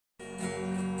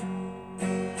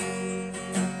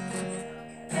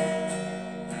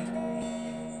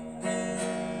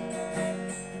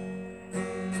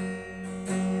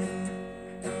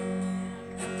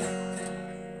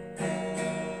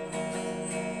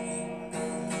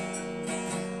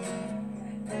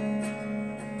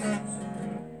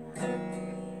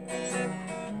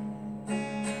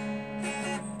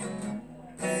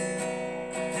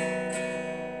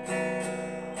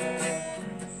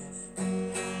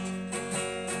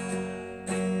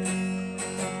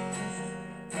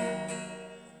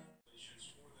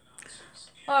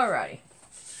Alrighty.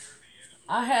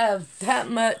 I have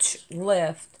that much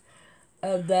left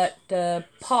of that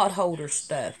pot holder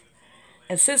stuff.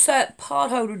 And since that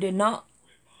pot holder didn't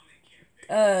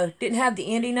have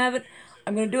the ending of it,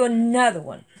 I'm going to do another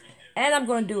one. And I'm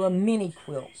going to do a mini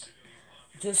quilt.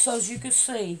 Just so as you can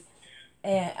see.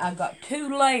 And I've got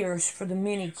 2 layers for the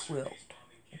mini quilt.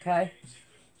 Okay?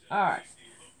 Alright.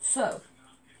 So,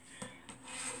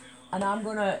 and I've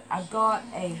got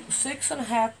a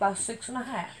 6.5 by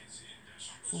 6.5.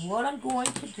 So what I'm going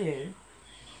to do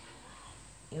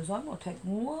is I'm going to take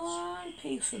one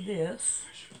piece of this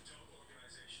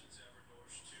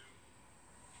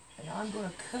and I'm going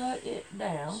to cut it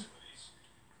down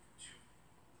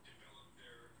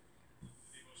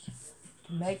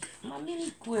to make my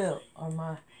mini quilt,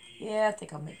 yeah, I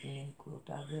think I'll make a mini quilt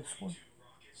out of this one.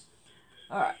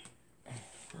 Alright,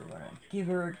 we're going to give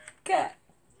her a cut.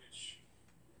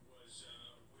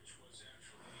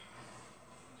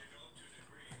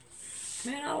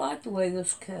 Man, I like the way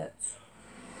this cuts.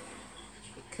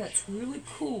 It cuts really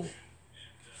cool.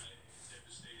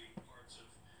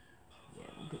 Yeah,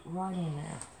 we'll get right in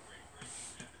there.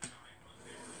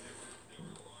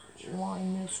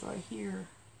 Line this right here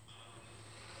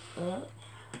up.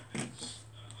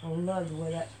 I love the way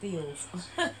that feels.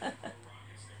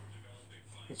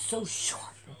 It's so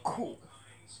sharp and cool.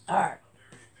 Alright,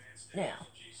 now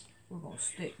we're going to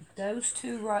stick those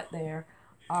 2 right there.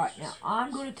 Alright, now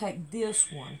I'm going to take this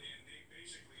one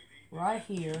right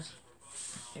here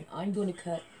and I'm going to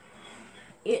cut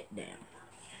it down.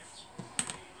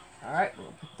 Alright,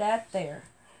 we'll put that there.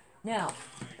 Now,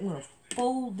 I'm going to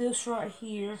fold this right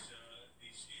here.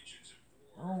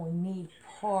 I only need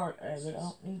part of it. I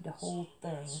don't need the whole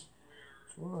thing. So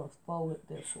we're going to fold it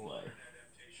this way.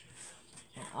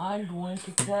 And I'm going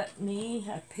to cut me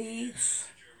a piece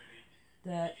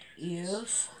that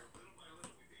is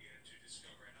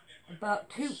about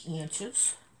 2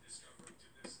 inches.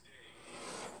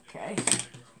 Okay.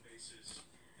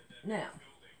 Now,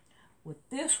 with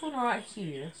this one right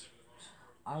here,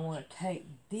 I want to take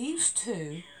these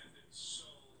 2.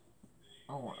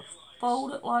 I want to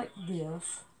fold it like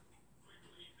this.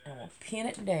 And I'll pin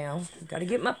it down. I've got to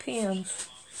get my pins.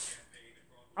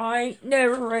 I ain't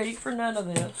never ready for none of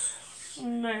this.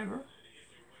 Never.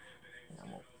 And I'm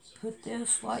going to put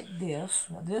this like this.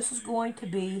 Now this is going to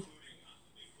be...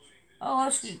 Oh,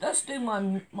 let's do my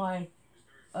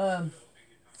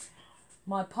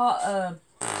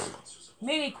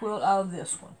mini quilt out of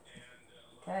this one.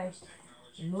 Okay.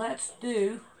 And let's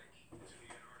do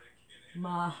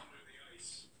my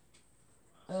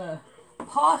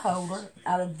pot holder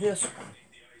out of this one.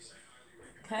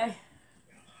 Okay.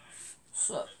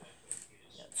 So,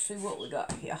 let's see what we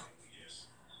got here.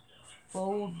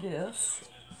 Fold this.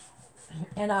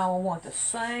 And I want the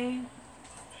same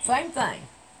thing.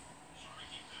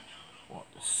 Want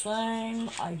the same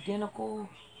identical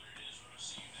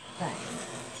thing.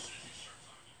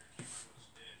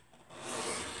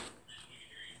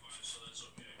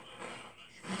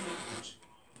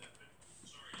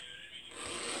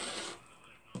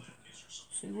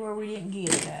 See where we didn't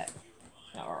get it at.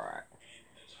 Alright.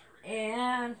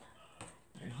 And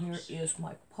here is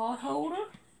my pot holder.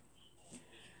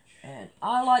 And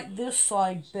I like this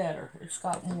side better. It's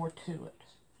got more to it.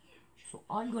 So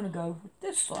I'm going to go with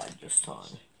this side this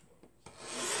time.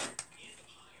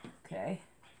 Okay.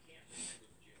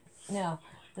 Now,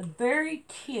 the very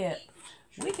tip,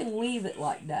 we can leave it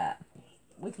like that.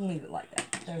 We can leave it like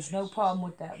that. There's no problem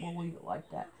with that. We'll leave it like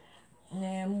that.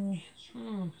 And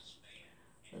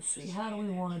let's see, how do we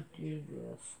want to do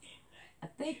this? I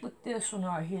think with this one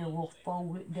right here, we'll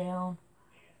fold it down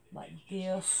like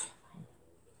this.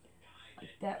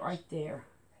 Like that right there.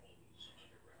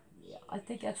 Yeah, I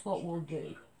think that's what we'll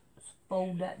do. Let's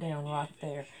fold that down right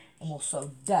there. And we'll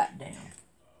sew that down.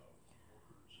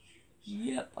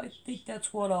 Yep, I think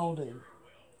that's what I'll do.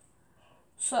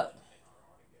 So,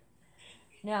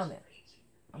 now then,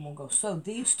 I'm going to go sew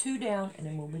these 2 down and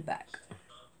then we'll be back.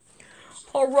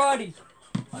 Alrighty,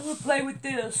 I'm going to play with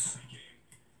this.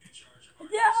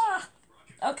 Yeah!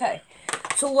 Okay,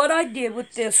 so what I did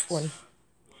with this one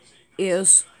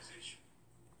is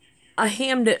I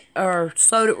hemmed it or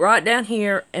sewed it right down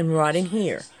here and right in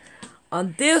here.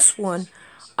 On this one,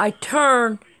 I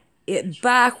turned it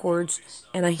backwards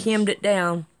and I hemmed it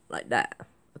down like that.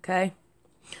 Okay?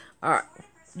 Alright.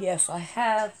 Yes, I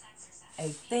have a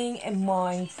thing in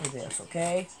mind for this,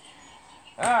 okay?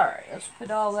 Alright, let's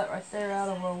put all that right there out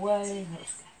of our way.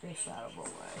 Let's get this out of our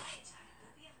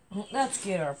way. Let's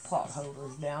get our pot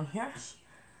holders down here.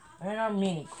 And our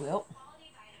mini quilt.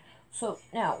 So,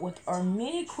 now, with our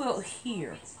mini quilt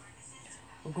here,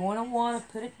 we're going to want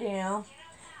to put it down.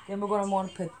 Then we're going to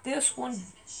want to put this one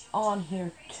on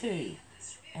here too.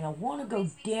 And I want to go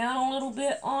down a little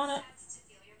bit on it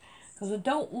because I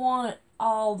don't want it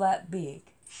all that big.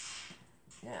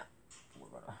 Now, we're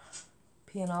going to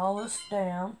pin all this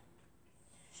down.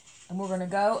 And we're going to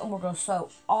go and we're going to sew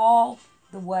all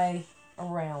the way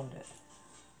around it.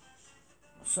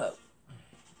 So,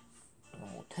 I'm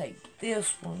going to take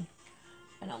this one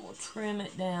and I'm going to trim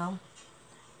it down.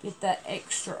 Get that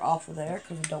extra off of there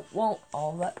because I don't want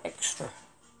all that extra.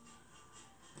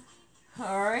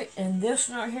 Alright, and this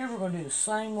one right here we're going to do the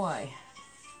same way.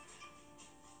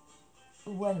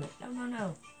 Ooh, wait a minute.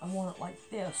 No. I want it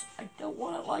like this. I don't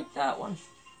want it like that one.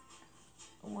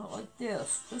 I want it like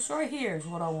this. This right here is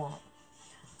what I want.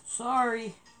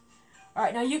 Sorry.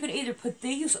 Alright, now you can either put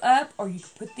these up or you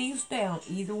can put these down.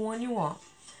 Either one you want.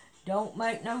 Don't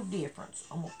make no difference.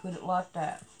 I'm going to put it like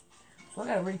that. So I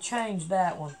got to rechange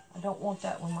that one. I don't want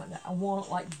that one like that. I want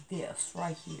it like this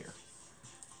right here.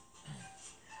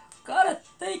 Got to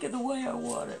think of the way I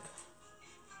want it.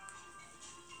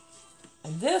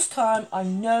 And this time I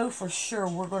know for sure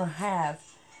we're going to have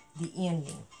the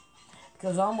ending.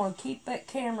 Because I'm going to keep that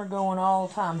camera going all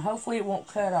the time. Hopefully it won't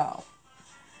cut off.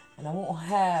 And I won't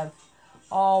have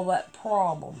all that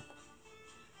problem.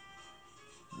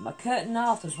 My cutting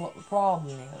off is what the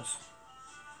problem is.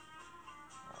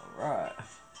 Alright.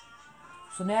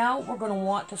 So now we're going to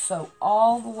want to sew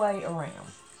all the way around.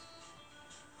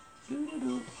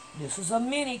 This is a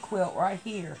mini quilt right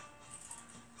here.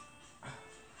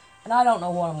 And I don't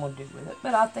know what I'm going to do with it,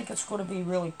 but I think it's going to be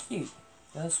really cute.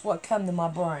 That's what come to my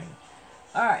brain.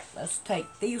 Alright, let's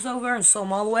take these over and sew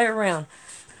them all the way around.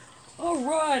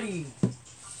 Alrighty.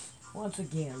 Once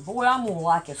again, boy, I'm going to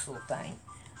like this little thing.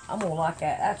 I'm going to like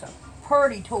that. That's a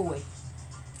pretty toy.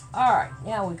 Alright,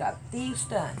 now we got these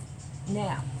done.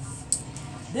 Now,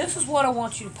 this is what I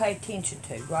want you to pay attention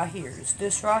to right here. Is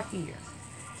this right here.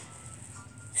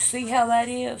 See how that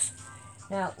is?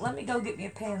 Now, let me go get me a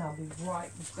pan. I'll be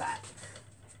right back.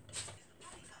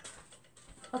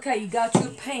 Okay, you got you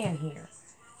a pan here.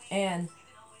 And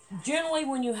generally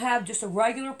when you have just a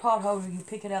regular pot holder, you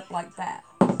pick it up like that.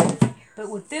 But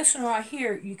with this one right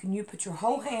here, you put your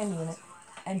whole hand in it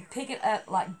and pick it up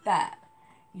like that.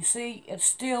 You see, it's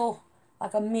still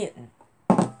like a mitten.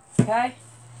 Okay?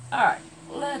 Alright,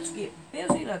 let's get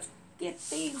busy. Let's get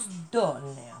these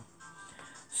done now.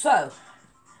 So,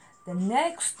 the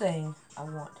next thing I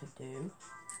want to do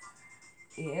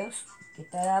is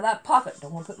get that out of that pocket.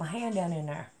 Don't want to put my hand down in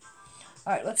there.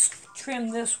 Alright, let's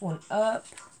trim this one up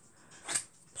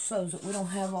so that we don't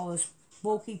have all this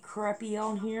bulky crappy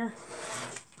on here.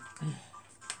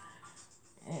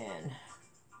 And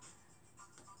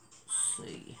let's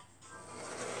see.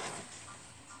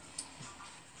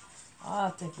 I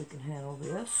think we can handle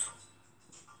this.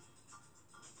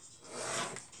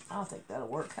 I think that'll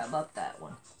work. How about that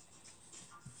one?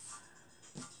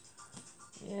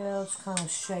 Yeah, it's kind of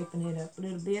shaping it up a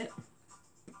little bit.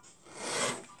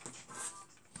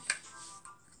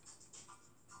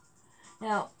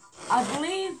 Now, I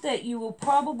believe that you will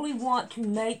probably want to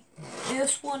make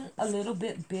this one a little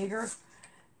bit bigger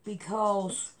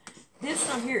because this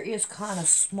one here is kind of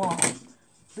small.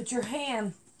 But your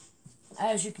hand,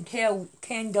 as you can tell,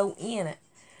 can go in it.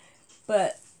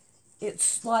 But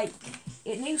it's like,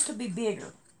 it needs to be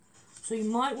bigger. So you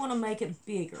might want to make it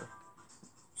bigger.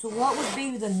 So what would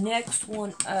be the next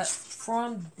one up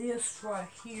from this right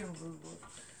here, ruler?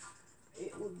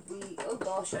 It would be, oh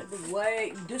gosh, that'd be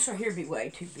way, this right here would be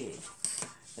way too big.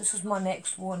 This is my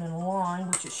next one in line,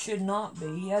 which it should not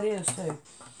be. Yeah, it is too.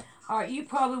 Alright, you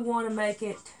probably want to make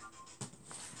it,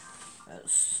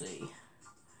 let's see.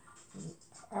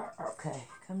 Okay,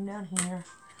 come down here.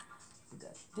 We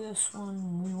got this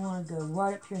one. We want to go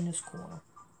right up here in this corner.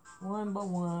 1 by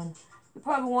 1. You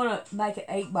probably want to make it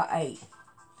 8 by 8.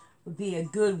 Would be a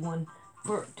good one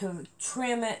to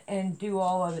trim it and do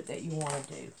all of it that you want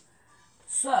to do.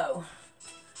 So,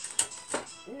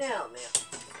 now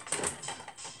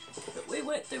that we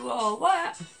went through all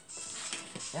that,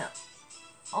 now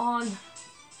on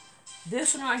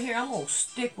this one right here, I'm going to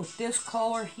stick with this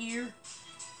color here.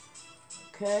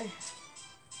 Okay.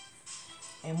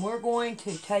 And we're going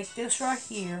to take this right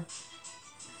here,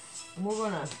 and we're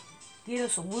going to get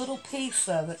us a little piece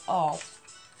of it off.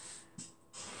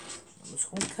 I'm just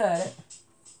going to cut it.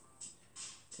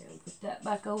 Okay, we'll put that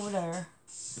back over there.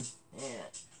 And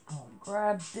I'm going to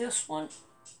grab this one.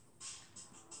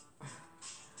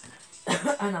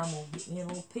 And I'm going to get me a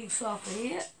little piece off of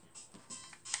it.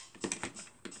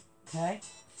 Okay.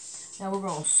 Now we're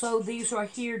going to sew these right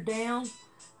here down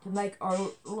to make our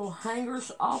little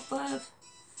hangers off of.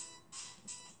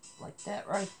 like that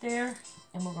right there.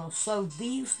 And we're going to sew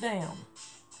these down.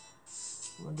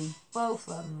 We're going to do both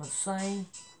of them the same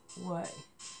way.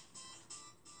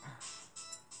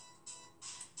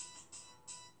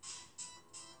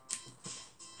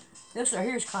 This right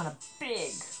here is kind of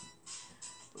big,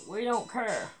 but we don't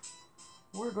care.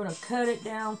 We're going to cut it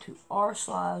down to our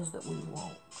size that we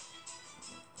want.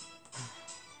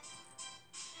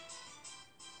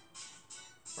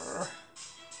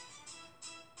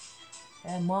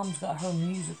 And Mom's got her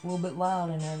music a little bit loud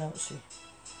in there, don't she?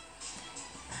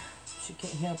 She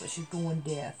can't help it. She's going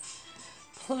deaf.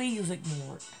 Please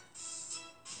ignore it.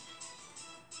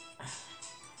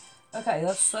 Okay,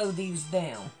 let's sew these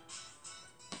down.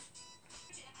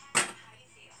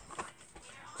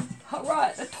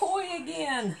 Alright, the toy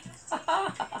again.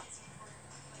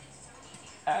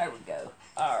 There we go.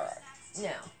 Alright,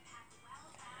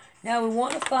 now we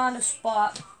want to find a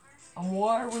spot on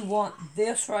where we want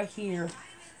this right here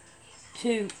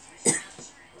to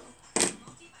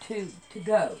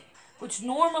go. Which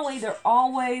normally they're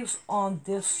always on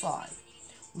this side.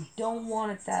 We don't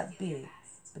want it that big.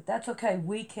 But that's okay.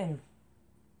 We can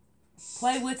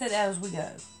play with it as we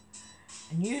go.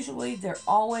 And usually they're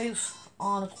always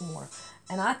on a corner.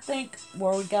 And I think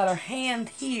where we got our hand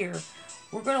here,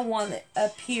 we're going to want it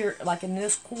up here, like in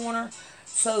this corner,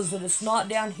 so that it's not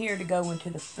down here to go into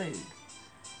the food.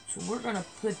 So we're going to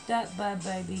put that bad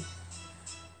baby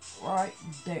right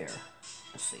there.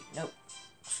 Let's see. Nope.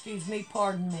 Excuse me.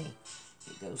 Pardon me.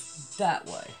 It goes that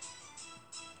way.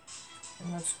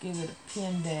 And let's give it a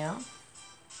pin down.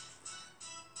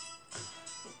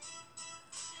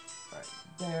 Right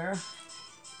there.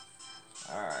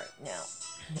 Alright, now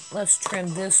let's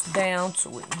trim this down so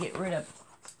we can get rid of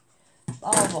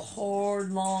all the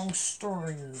hard, long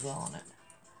strings on it.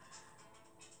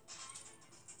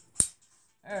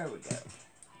 There we go.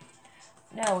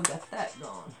 Now we got that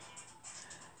gone.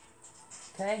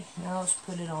 Okay, now let's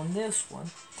put it on this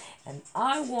one. And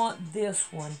I want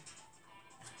this one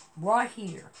right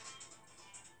here.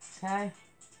 Okay?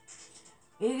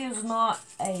 It is not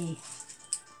a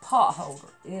pot holder.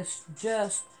 It's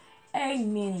just a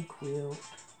mini quilt.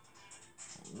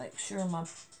 Make sure my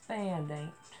band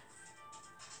ain't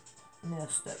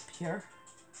messed up here.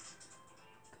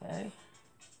 Okay.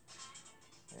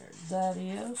 There that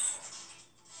is.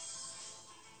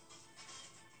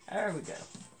 There we go.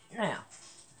 Now,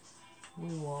 we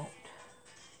want...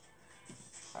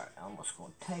 Alright, I'm just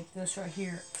going to take this right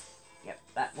here. Yep,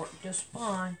 that worked just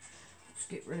fine. Let's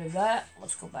get rid of that.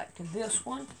 Let's go back to this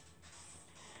one.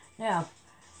 Now,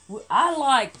 I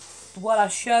like what I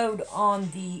showed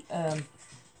on the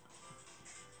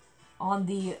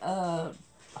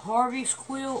Harvey's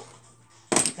quilt.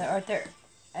 That right there,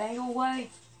 angle way.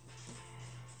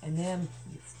 And then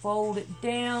you fold it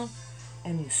down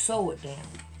and you sew it down.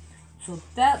 So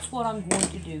that's what I'm going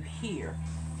to do here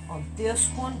on this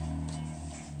one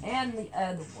and the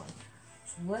other one.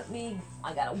 So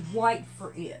I got a white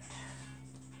for it.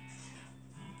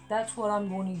 That's what I'm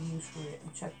going to use for it,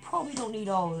 which I probably don't need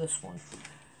all of this one.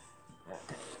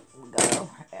 Okay, we go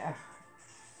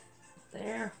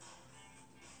there.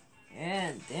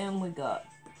 And then we got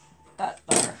that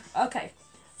there. Okay,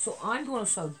 so I'm going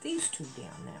to sew these two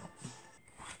down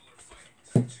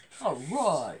now.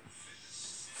 Alright.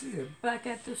 We're back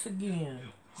at this again.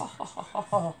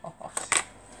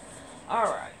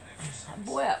 Alright.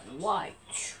 Boy, that white.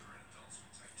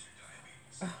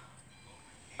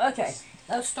 Okay,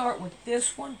 let's start with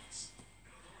this one.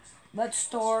 Let's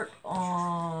start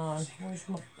on, where's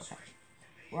my, okay,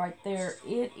 right there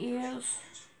it is.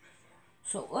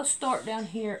 So let's start down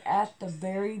here at the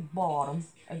very bottom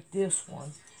of this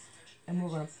one. And we're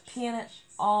going to pin it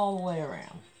all the way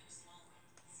around.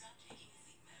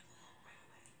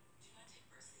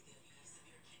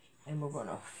 And we're going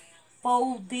to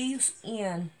fold these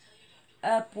in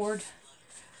upward.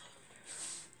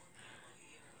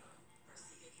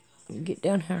 Get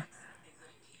down here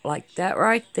like that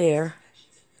right there.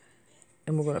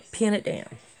 And we're going to pin it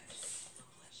down.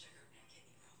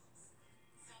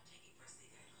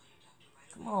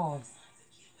 Come on.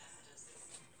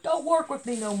 Don't work with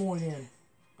me no more then.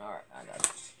 Alright, I got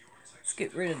it. Let's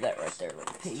get rid of that right there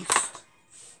little piece.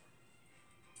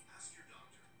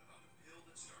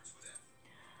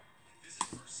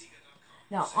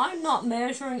 Now, I'm not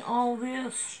measuring all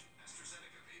this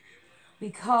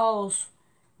because,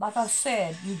 like I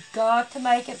said, you've got to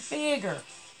make it bigger.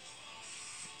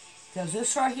 Because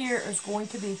this right here is going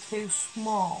to be too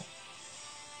small.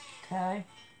 Okay?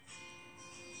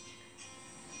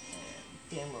 And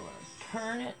then we're going to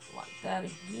turn it like that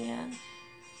again.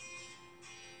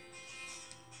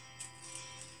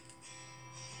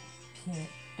 Pin it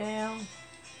down.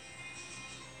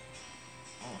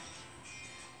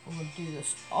 We're going to do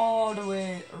this all the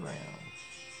way around.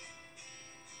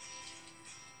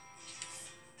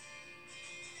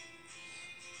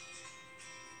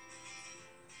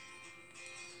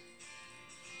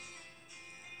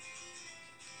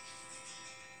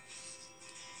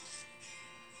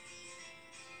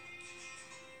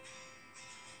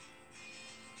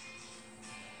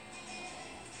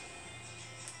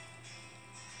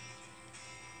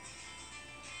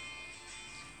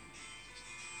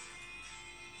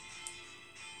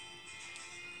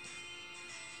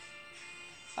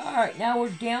 Alright, now we're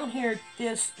down here at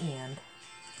this end.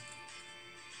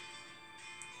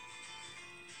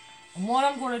 And what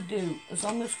I'm going to do is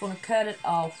I'm just going to cut it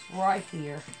off right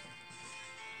here.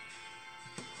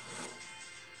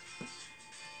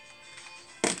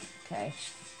 Okay.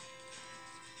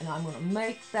 And I'm going to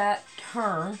make that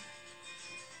turn.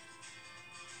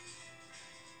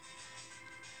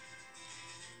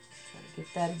 Try to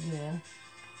get that again.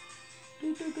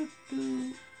 Do, do, do,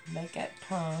 do. Make that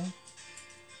turn.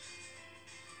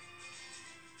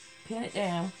 Pin it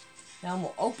down. Now I'm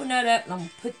going to open that up and I'm going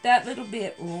to put that little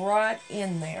bit right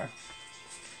in there.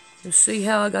 You see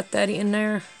how I got that in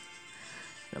there?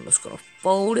 I'm just going to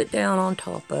fold it down on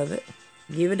top of it.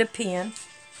 Give it a pin.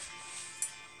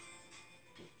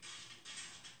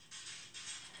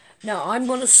 Now I'm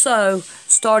going to sew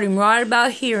starting right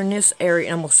about here in this area,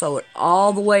 and I'm going to sew it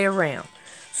all the way around.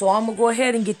 So I'm going to go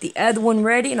ahead and get the other one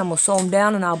ready, and I'm going to sew them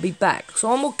down and I'll be back.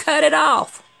 So I'm going to cut it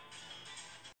off.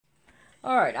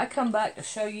 Alright, I come back to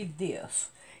show you this.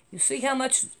 You see how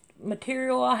much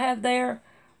material I have there?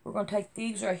 We're going to take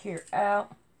these right here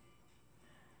out.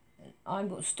 And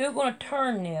I'm still going to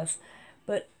turn this,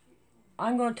 but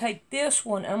I'm going to take this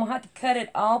one and I'm going to have to cut it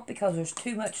off because there's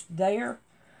too much there.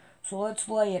 So let's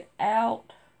lay it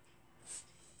out.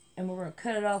 And we're going to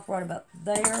cut it off right about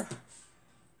there.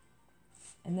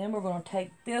 And then we're going to take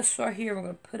this right here. We're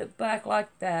going to put it back like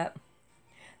that.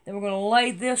 Then we're going to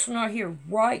lay this one right here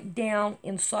right down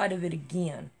inside of it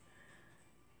again.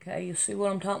 Okay, you see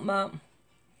what I'm talking about?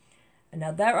 And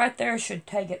now that right there should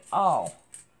take it all.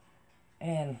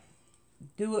 And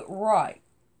do it right.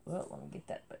 Well, let me get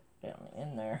that down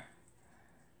in there.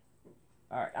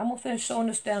 Alright, I'm going to finish sewing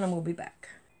this down and we'll be back.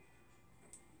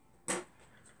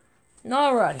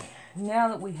 Alrighty, now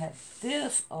that we have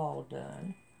this all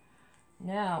done,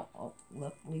 now,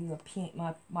 leave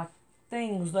my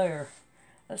things there.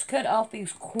 Let's cut off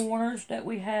these corners that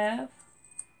we have.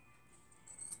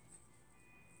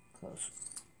 Because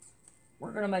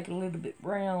we're going to make it a little bit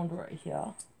round right here.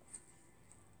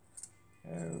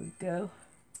 There we go.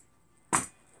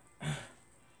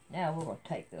 Now we're going to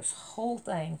take this whole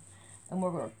thing and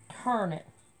we're going to turn it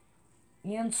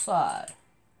inside.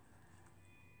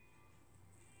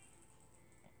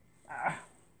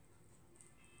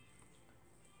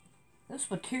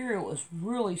 This material is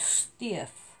really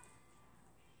stiff.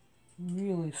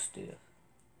 Really stiff.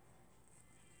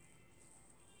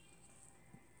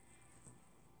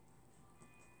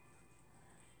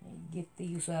 Get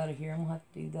these out of here. I'm going to have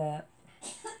to do that.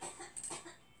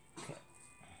 Okay.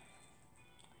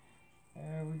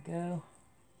 There we go.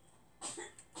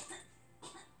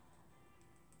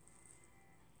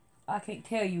 I can't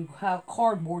tell you how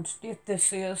cardboard stiff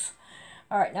this is.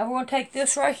 Alright, now we're going to take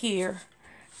this right here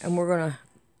and we're going to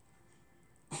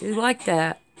do like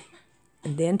that.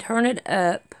 And then turn it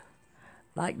up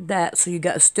like that. So you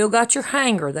still got your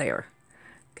hanger there.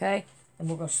 Okay? And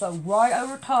we're going to sew right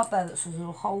over top of it so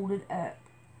it'll hold it up.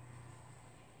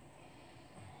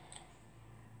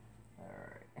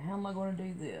 Alright, how am I going to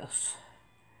do this?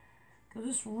 Because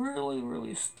it's really,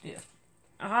 really stiff.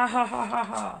 Ah ha ha ha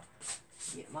ha.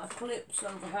 Get my clips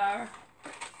over here.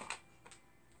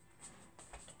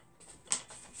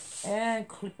 And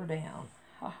clip her down.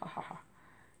 Ha ha ha ha.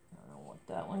 I don't want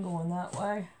that one going that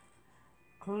way.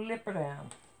 Clip her down.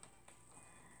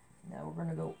 Now we're going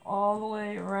to go all the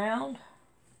way around.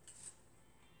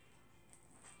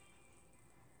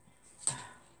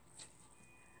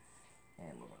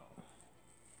 And we're going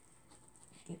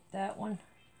to get that one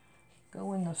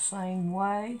going the same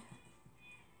way.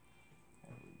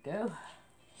 There we go.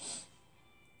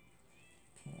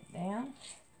 Pin it down.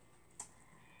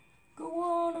 Go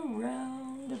on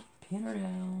around, pin her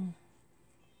down.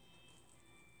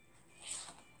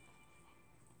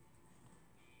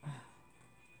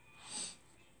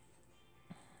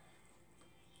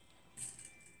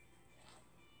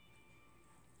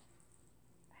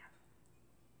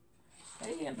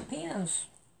 Hey, and the pins,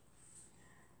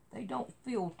 they don't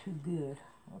feel too good.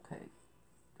 Okay,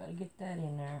 gotta get that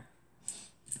in there.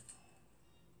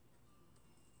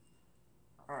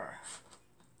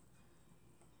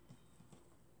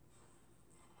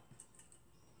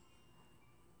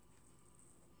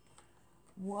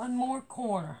 one more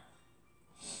corner.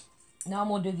 Now I'm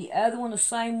going to do the other one the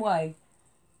same way.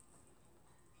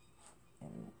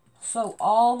 And sew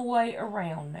all the way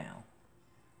around now.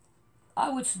 I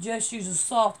would suggest using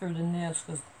softer than this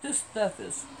because this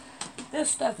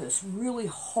stuff is really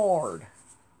hard.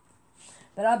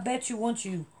 But I bet you once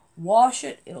you wash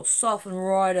it, it'll soften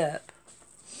right up.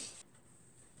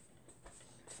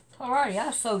 Alrighty,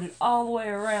 I sewed it all the way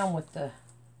around with the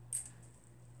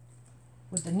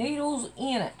needles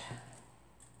in it.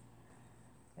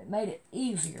 It made it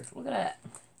easier. Look at that.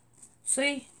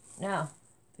 See? Now,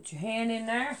 put your hand in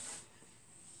there.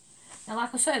 Now,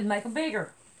 like I said, make them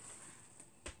bigger.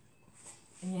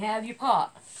 And you have your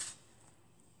pot.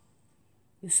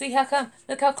 You see how come?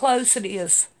 Look how close it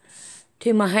is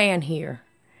to my hand here.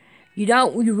 You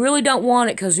really don't want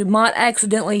it because you might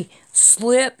accidentally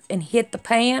slip and hit the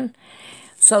pan.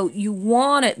 So you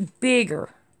want it bigger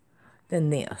than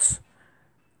this.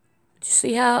 You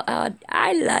see how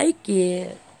I like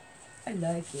it. I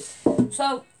like it.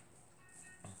 So,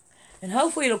 and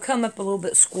hopefully it'll come up a little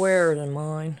bit squarer than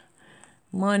mine.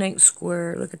 Mine ain't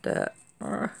square. Look at that.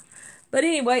 But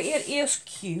anyway, it is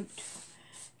cute.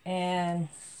 And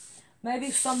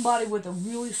maybe somebody with a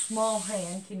really small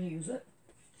hand can use it.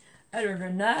 Other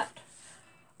than that,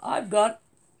 I've got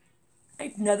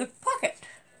another pocket.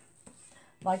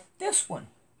 Like this one.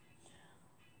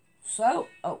 So,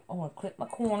 I'm going to clip my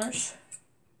corners.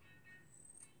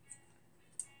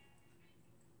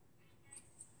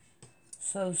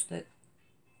 So that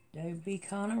they be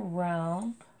kind of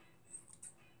round.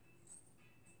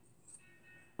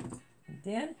 And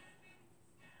then,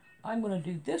 I'm going to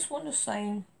do this one the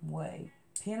same way.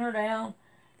 Pin her down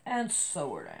and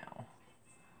sew her down.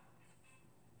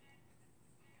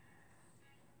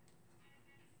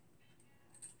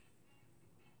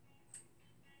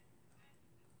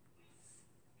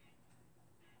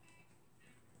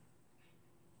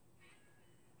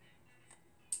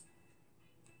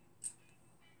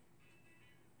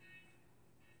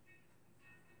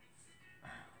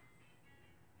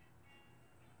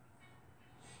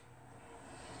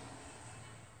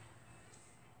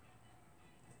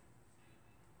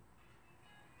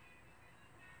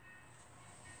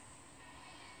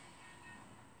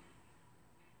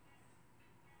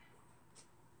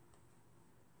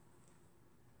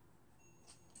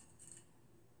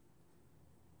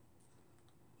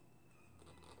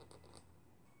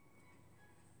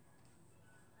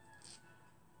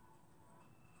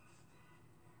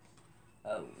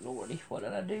 Oh, Lordy, what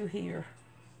did I do here?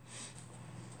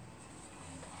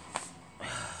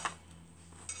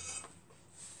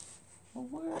 Well,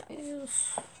 where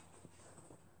is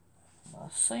my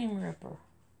seam ripper?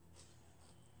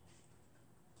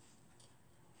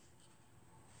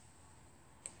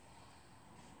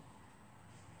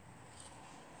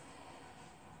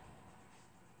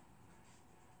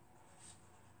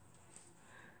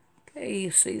 Okay,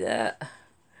 you see that?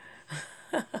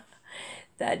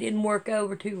 That didn't work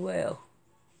over too well.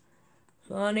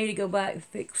 So I need to go back and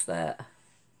fix that.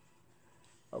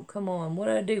 Oh, come on. What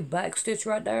did I do? Back stitch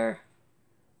right there?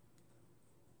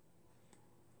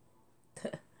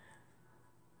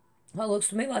 Well, it looks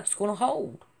to me like it's going to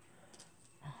hold.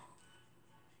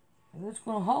 If it's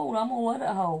going to hold, I'm going to let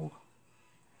it hold.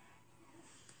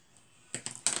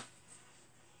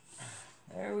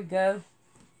 There we go.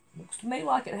 Looks to me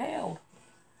like it held.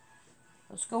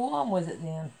 Let's go on with it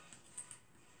then.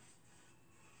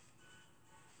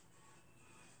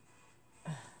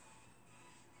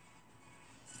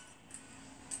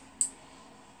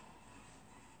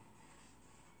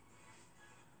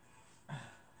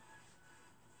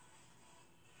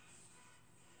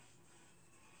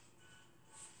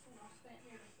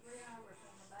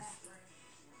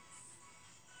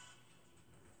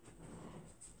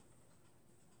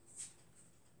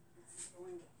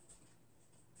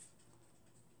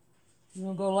 You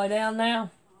want to go lay down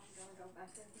now?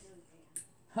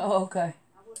 Oh, okay.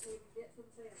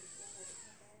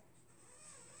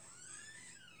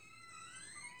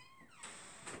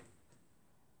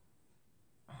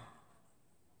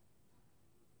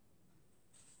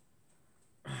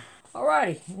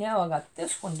 Alrighty, now I got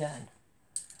this one done.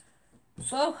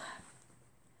 So,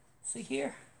 see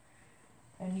here?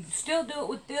 And you can still do it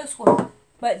with this one,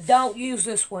 but don't use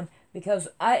this one because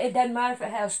it doesn't matter if it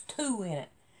has two in it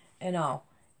and all.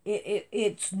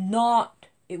 It's not,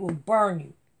 it will burn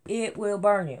you. It will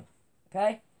burn you,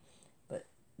 okay? But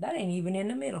that ain't even in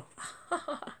the middle.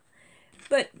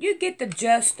 But you get the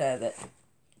gist of it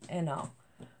and all.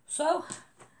 So,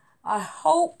 I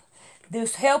hope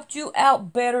this helped you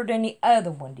out better than the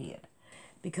other one did.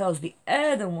 Because the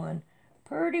other one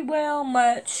pretty well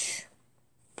much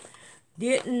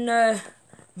didn't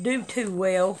do too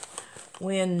well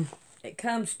when it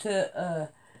comes to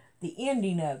the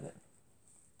ending of it.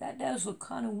 That does look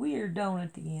kind of weird, don't it,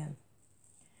 at the end?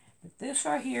 But this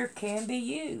right here can be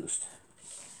used.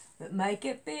 But make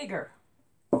it bigger.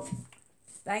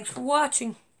 Thanks for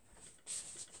watching.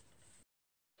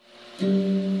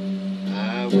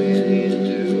 I will.